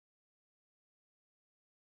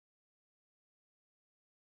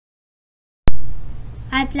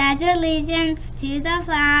I pledge allegiance to the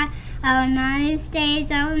flag of the United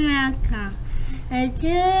States of America and to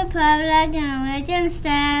the republic in which it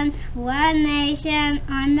stands, one nation,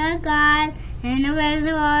 under God,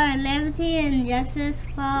 indivisible, and liberty and justice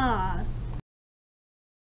for all.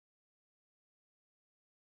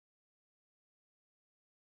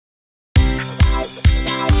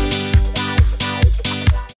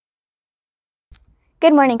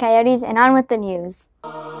 Good morning, Coyotes, and on with the news.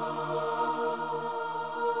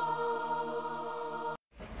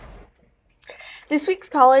 This week's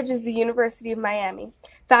college is the University of Miami.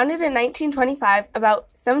 Founded in 1925, about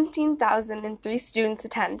 17,003 students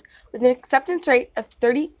attend, with an acceptance rate of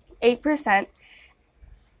 38%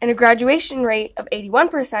 and a graduation rate of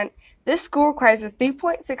 81%. This school requires a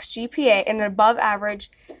 3.6 GPA and an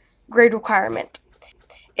above-average grade requirement.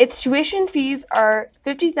 Its tuition fees are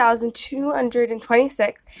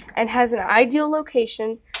 $50,226 and has an ideal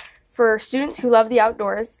location for students who love the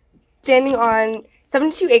outdoors, standing on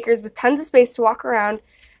 72 acres with tons of space to walk around,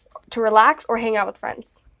 to relax, or hang out with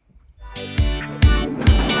friends.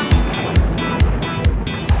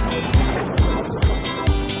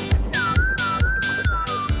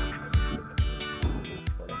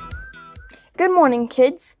 Good morning,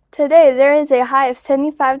 kids. Today there is a high of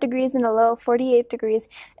 75 degrees and a low of 48 degrees,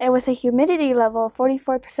 and with a humidity level of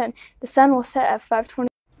 44%, the sun will set at 5:20.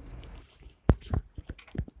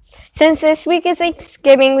 Since this week is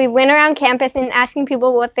Thanksgiving, we went around campus and asking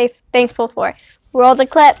people what they're thankful for. Roll the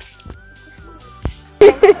clips.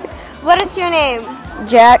 What is your name?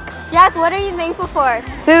 Jack. Jack, what are you thankful for?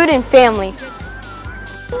 Food and family.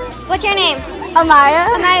 What's your name? Amaya.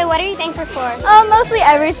 Amaya, what are you thankful for? Mostly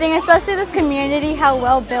everything, especially this community, how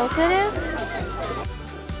well built it is.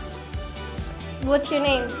 What's your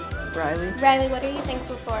name? Riley. Riley, what are you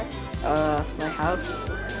thankful for? My house.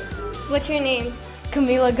 What's your name?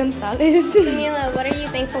 Camila Gonzalez. Camila, what are you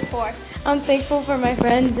thankful for? I'm thankful for my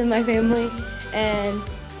friends and my family and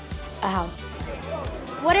a house.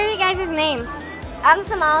 What are you guys' names? I'm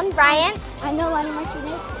Simone Bryant. I'm Nolani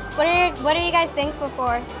Martinez. What are you guys thankful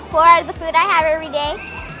for? For the food I have every day.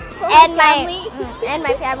 And my family. And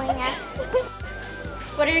my family, yeah.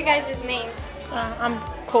 What are your guys' names? I'm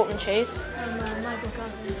Colton Chase. I'm Michael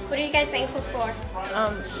Cousins. What are you guys thankful for?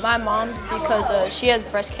 My mom, because she has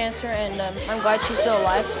breast cancer, and I'm glad she's still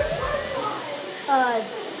alive. My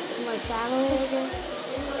family, I guess.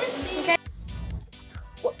 Okay.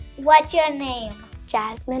 What's your name?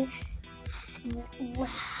 Jasmine.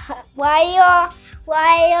 Why you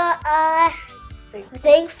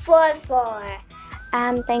thankful for?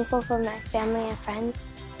 I'm thankful for my family and friends.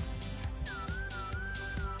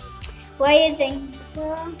 What are you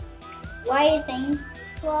thankful? What are you thankful?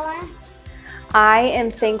 I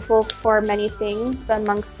am thankful for many things, but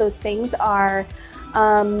amongst those things are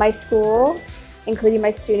my school, including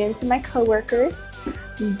my students and my coworkers.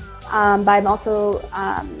 But I'm also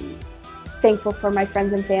thankful for my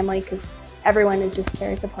friends and family, because everyone is just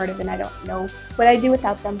very supportive, and I don't know what I'd do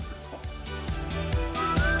without them.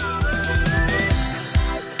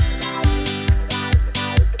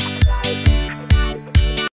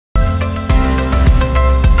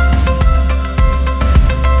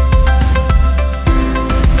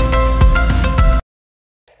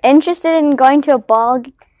 Interested in going to a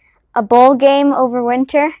bowl game over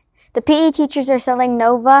winter? The PE teachers are selling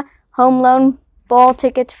Nova Home Loan Bowl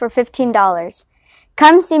tickets for $15.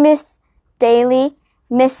 Come see Miss Daly,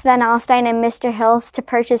 Miss Van Alstyne, and Mr. Hills to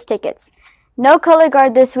purchase tickets. No color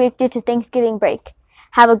guard this week due to Thanksgiving break.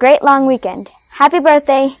 Have a great long weekend. Happy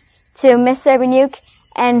birthday to Miss Serbanuk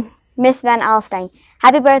and Miss Van Alstyne.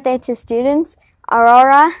 Happy birthday to students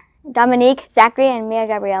Aurora, Dominique, Zachary, and Mia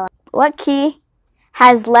Gabriella. What key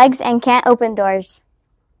has legs and can't open doors?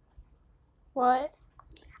 What?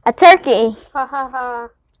 A turkey. Ha ha ha.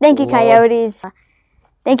 Thank you, Coyotes.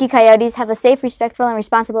 Thank you, Coyotes. Have a safe, respectful, and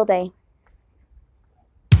responsible day.